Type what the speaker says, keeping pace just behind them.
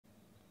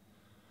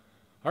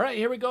All right,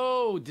 here we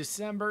go.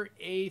 December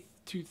 8th,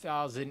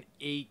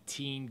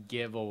 2018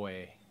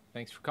 giveaway.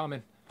 Thanks for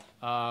coming.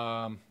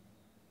 I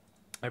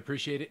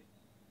appreciate it.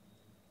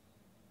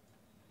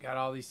 Got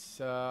all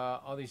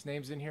these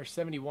names in here.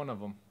 71 of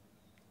them.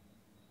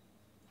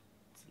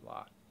 It's a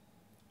lot.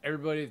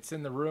 Everybody that's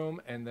in the room,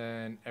 and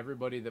then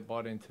everybody that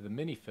bought into the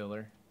mini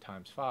filler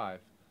times 5.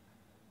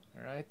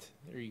 All right,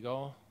 there you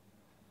go.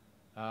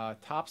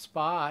 Top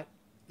spot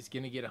is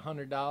going to get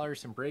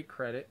 $100 in break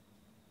credit.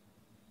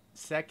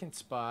 Second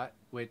spot,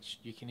 which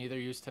you can either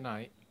use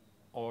tonight,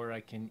 or I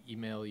can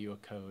email you a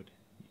code.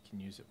 You can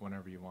use it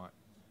whenever you want.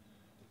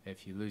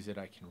 If you lose it,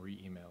 I can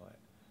re-email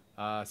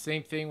it.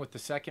 Same thing with the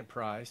second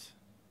prize,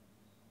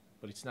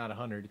 but it's not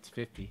 100, it's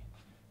 50.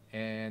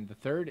 And the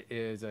third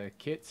is a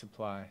kit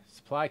supply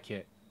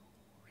kit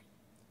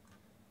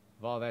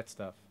of all that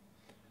stuff.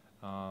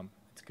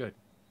 It's good.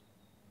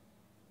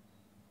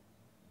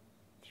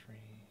 3,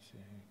 6,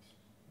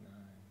 9,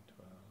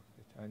 12,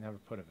 15. I never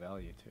put a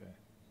value to it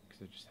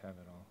because I just have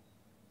it all.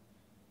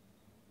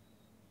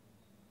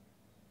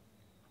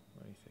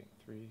 What do you think?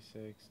 3,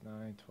 6,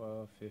 9,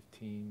 12,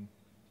 15,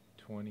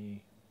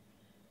 20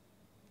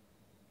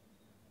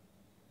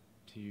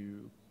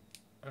 to,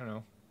 I don't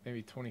know,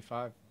 maybe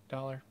 $25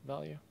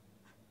 value,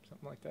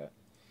 something like that.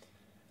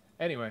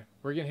 Anyway,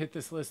 we're gonna hit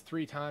this list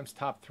 3 times.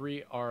 Top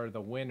 3 are the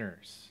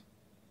winners.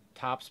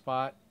 Top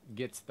spot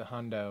gets the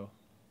hundo,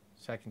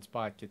 second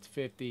spot gets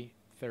 50,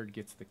 third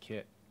gets the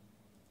kit.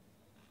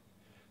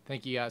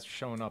 Thank you guys for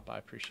showing up. I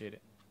appreciate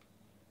it.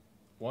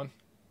 1,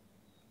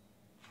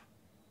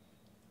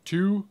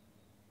 2,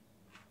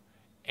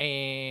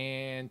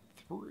 and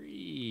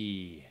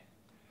 3.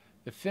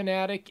 The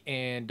Fanatic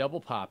and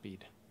double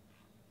poppied.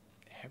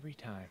 Every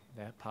time,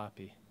 that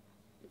poppy.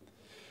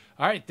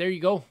 All right, there you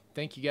go.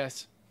 Thank you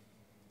guys.